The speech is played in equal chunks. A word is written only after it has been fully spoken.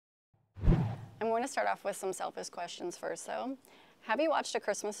going to start off with some selfish questions first, though. Have you watched A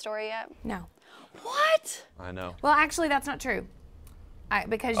Christmas Story yet? No. What? I know. Well, actually, that's not true.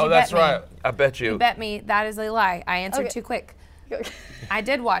 Because you Oh, that's bet me. right. I bet you. You bet me. That is a lie. I answered too quick. I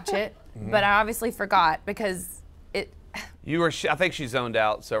did watch it, but I obviously forgot because it. You were. I think she zoned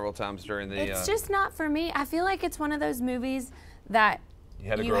out several times during the. It's just not for me. I feel like it's one of those movies that you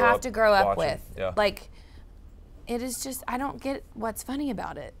have to grow up watching. with. Yeah. Like, it is just. I don't get what's funny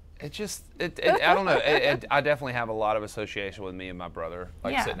about it. It just. I don't know. I definitely have a lot of association with me and my brother,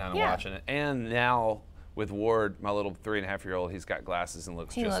 like sitting down and watching it, and now. With Ward, my little 3.5-year-old, he's got glasses and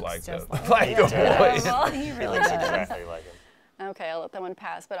looks just like the boys. He really does. Exactly like him. Okay, I'll let that one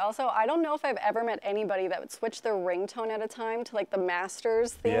pass. But also, I don't know if I've ever met anybody that would switch their ringtone at a time to like the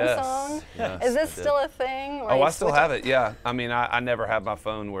Masters theme song. Yes, Is this still a thing? Oh, I still have it. Yeah. I mean, I never have my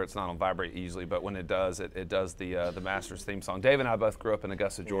phone where it's not on vibrate easily, but when it does, it does the Masters theme song. Dave and I both grew up in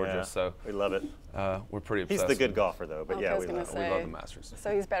Augusta, Georgia, so we love it. We're pretty obsessed. He's the good golfer, though. But yeah, we love the Masters.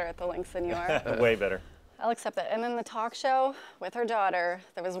 So he's better at the links than you are. Way better. I'll accept that. And then the talk show with her daughter.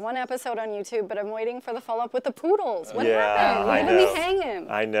 There was one episode on YouTube, but I'm waiting for the follow-up with the poodles. What happened? I You know. me hanging.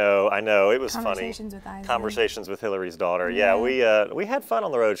 I know. It was Conversations funny. with Isaac. Conversations with Hillary's daughter. Yeah, we had fun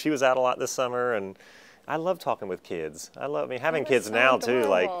on the road. She was out a lot this summer, and I love talking with kids. I mean, having kids so now too.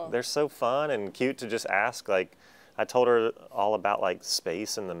 Like, adorable. they're so fun and cute to just ask. Like, I told her all about like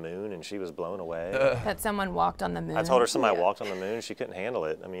space and the moon, and she was blown away. That someone walked on the moon. I told her somebody walked on the moon. She couldn't handle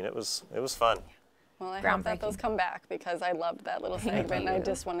it. I mean, it was fun. Well, I hope that those come back because I loved that little segment and I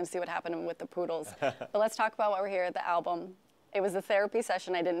just wanted to see what happened with the poodles. But let's talk about why we're here at the album. It was a therapy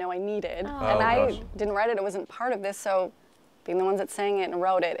session I didn't know I needed. And I didn't write it. It wasn't part of this. So being the ones that sang it and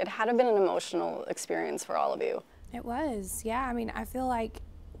wrote it, it had to have been an emotional experience for all of you. It was, yeah. I mean, I feel like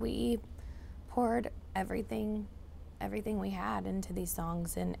we poured everything we had into these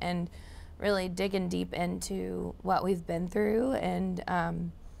songs and really digging deep into what we've been through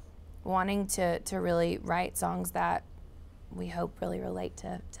and wanting to really write songs that we hope really relate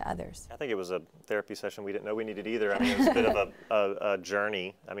to others. I think it was a therapy session we didn't know we needed either. I mean, it was a bit of a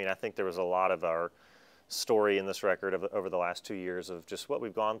journey. I mean, I think there was a lot of our story in this record over the last 2 years of just what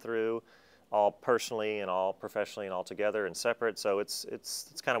we've gone through, all personally and all professionally and all together and separate. So it's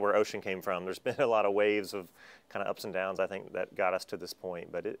kind of where Ocean came from. There's been a lot of waves of kind of ups and downs, I think, that got us to this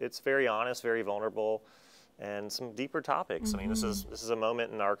point. But it's very honest, very vulnerable, and some deeper topics. I mean, this is a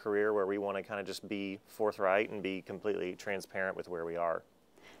moment in our career where we want to kind of just be forthright and be completely transparent with where we are.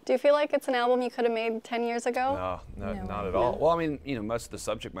 Do you feel like it's an album you could have made 10 years ago? No, not at all. Well, I mean, most of the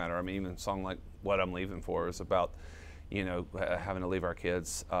subject matter, I mean, even a song like What I'm Leaving For is about, having to leave our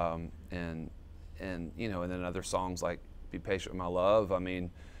kids, and then other songs like Be Patient With My Love, I mean,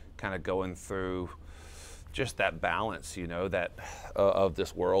 kind of going through just that balance, that of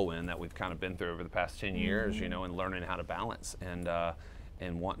this whirlwind that we've kind of been through over the past 10 years, and learning how to balance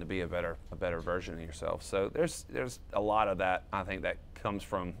and wanting to be a better version of yourself. So there's a lot of that, I think, that comes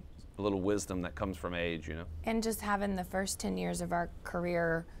from a little wisdom that comes from age, And just having the first 10 years of our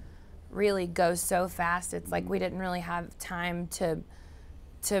career really go so fast, it's like we didn't really have time to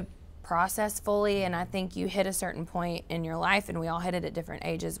process fully, and I think you hit a certain point in your life, and we all hit it at different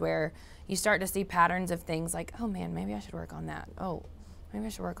ages, where you start to see patterns of things like, oh man, maybe I should work on that. Oh, maybe I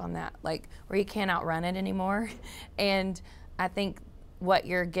should work on that. Like, where you can't outrun it anymore. And I think what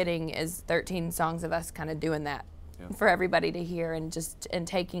you're getting is 13 songs of us kind of doing that for everybody to hear, and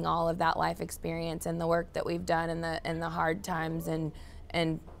taking all of that life experience and the work that we've done and the hard times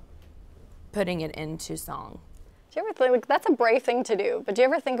and putting it into song. Do you ever think, like, that's a brave thing to do, but do you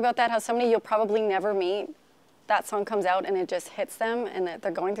ever think about that, how somebody you'll probably never meet, that song comes out and it just hits them and that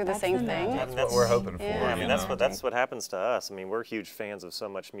they're going through the same thing? That's what we're hoping for. I mean, that's what happens to us. I mean, we're huge fans of so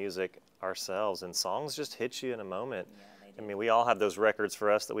much music ourselves, and songs just hit you in a moment. I mean, we all have those records for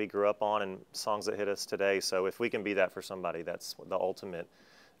us that we grew up on and songs that hit us today. So if we can be that for somebody, that's the ultimate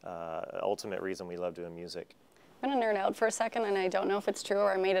reason we love doing music. I'm going to nerd out for a second, and I don't know if it's true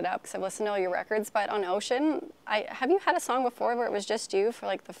or I made it up because I've listened to all your records, but on Ocean, have you had a song before where it was just you for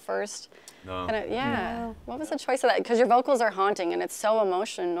like the first? No. No. What was the choice of that? Because your vocals are haunting and it's so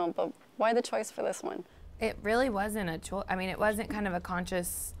emotional, but why the choice for this one? It really wasn't a choice. I mean, it wasn't kind of a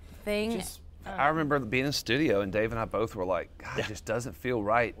conscious thing. I remember being in the studio and Dave and I both were like, God, it just doesn't feel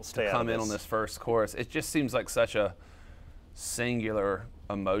right to come in on this first chorus. It just seems like such a singular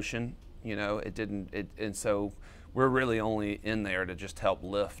emotion, and so we're really only in there to just help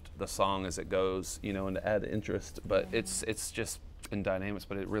lift the song as it goes, and to add interest. But it's just in dynamics,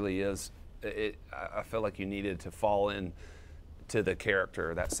 but it really is. I feel like you needed to fall in to the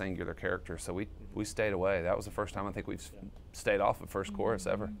character, that singular character. So we stayed away. That was the first time I think we've stayed off the first chorus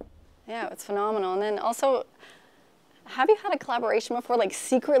ever. Yeah, it's phenomenal. And then also, have you had a collaboration before, like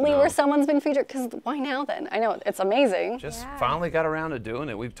secretly, No. where someone's been featured? Because why now then? I know it's amazing. Just finally got around to doing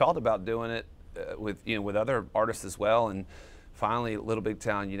it. We've talked about doing it with with other artists as well, and finally, Little Big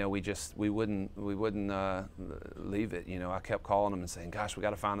Town, we wouldn't leave it. I kept calling them and saying, "Gosh, we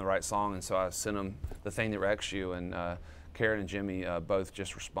got to find the right song." And so I sent them The Thing That Wrecks You, and Karen and Jimmy both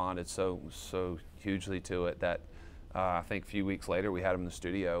just responded so hugely to it that I think a few weeks later we had them in the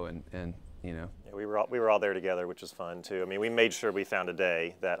studio, and Yeah, we were all there together, which was fun too. I mean, we made sure we found a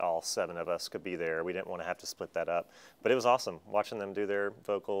day that all 7 of us could be there. We didn't want to have to split that up, but it was awesome watching them do their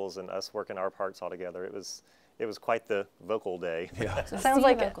vocals and us working our parts all together. It was quite the vocal day. Yeah. Sounds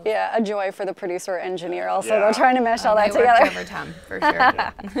like a joy for the producer engineer. Also, Yeah. they're trying to mesh all that They worked together. overtime, for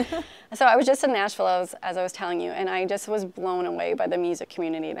sure. So I was just in Nashville, as I was telling you, and I just was blown away by the music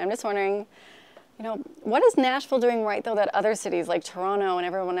community. And I'm just wondering, what is Nashville doing right, though, that other cities like Toronto and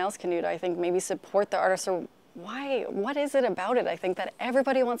everyone else can do to, I think, maybe support the artists? Or why? What is it about it, I think, that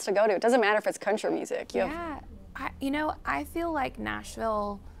everybody wants to go to? It doesn't matter if it's country music. I feel like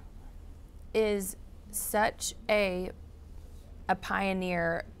Nashville is such a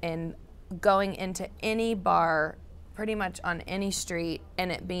pioneer in going into any bar pretty much on any street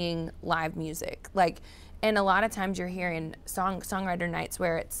and it being live music. And a lot of times you're hearing songwriter nights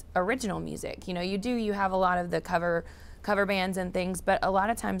where it's original music. You have a lot of the cover bands and things, but a lot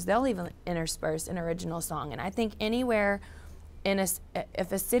of times they'll even intersperse an original song. And I think anywhere if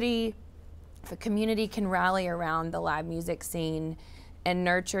a community can rally around the live music scene and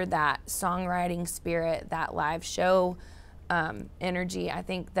nurture that songwriting spirit, that live show energy, I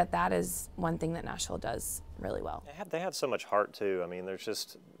think that is one thing that Nashville does really well. They have so much heart too. I mean, there's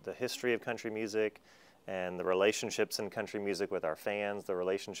just the history of country music and the relationships in country music with our fans, the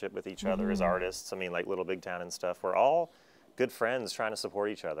relationship with each other as artists. I mean, like Little Big Town and stuff. We're all good friends trying to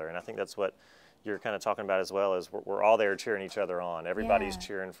support each other. And I think that's what you're kind of talking about as well, is we're all there cheering each other on. Everybody's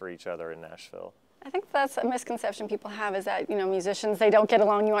cheering for each other in Nashville. I think that's a misconception people have, is that, musicians, they don't get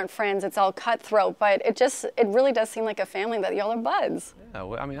along, you aren't friends, it's all cutthroat, but it really does seem like a family, that y'all are buds. Yeah,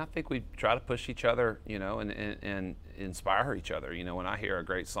 well, I mean, I think we try to push each other, and inspire each other. When I hear a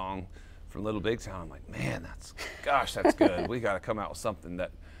great song from Little Big Town, I'm like, man, that's good. We got to come out with something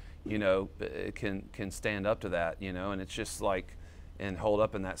that, can stand up to that, and it's just like, and hold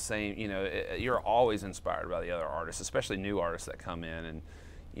up in that same, you're always inspired by the other artists, especially new artists that come in, and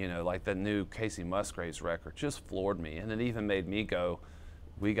like the new Casey Musgraves record just floored me, and it even made me go,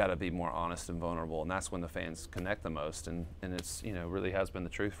 we got to be more honest and vulnerable, and that's when the fans connect the most, and it's really has been the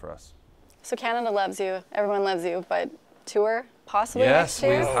truth for us. So Canada loves you, everyone loves you, but tour possibly yes,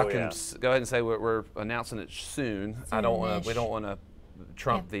 next year? I can go ahead and say we're announcing it soon. We don't want to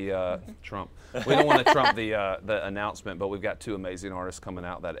trump the We don't want to trump the announcement, but we've got 2 amazing artists coming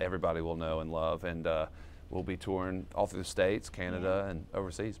out that everybody will know and love, and we'll be touring all through the States, Canada, and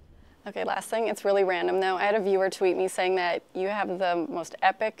overseas. Okay, last thing, it's really random though. I had a viewer tweet me saying that you have the most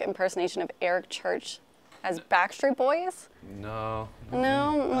epic impersonation of Eric Church as Backstreet Boys. No.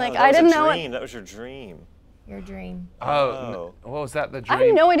 No, like that I was didn't a know dream. That was your dream. Your dream. Oh, what was that, the dream? I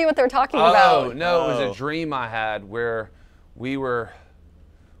had no idea what they were talking about. Oh, no, it was a dream I had where we were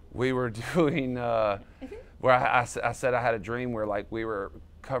doing, where I said I had a dream where like we were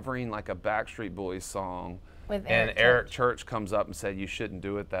covering like a Backstreet Boys song, with Eric Church comes up and said, "You shouldn't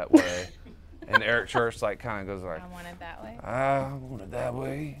do it that way." And Eric Church like kind of goes like, I want it that way. I want it that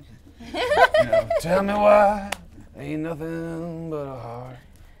way. Tell me why. Ain't nothing but a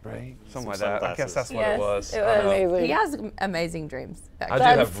heartbreak. Something like that. I guess that's what it was. It was amazing. He has amazing dreams. I do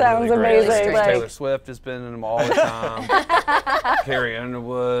That have sounds really great amazing, dreams. like- Taylor Swift has been in them all the time. Carrie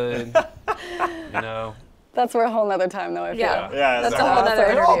Underwood. That's for a whole nother time though, I feel. Yeah, That's a whole other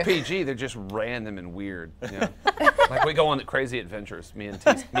They're all interview. PG. They're just random and weird. Like we go on crazy adventures. Me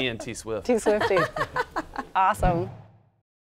and T Swift. T Swifty. Awesome.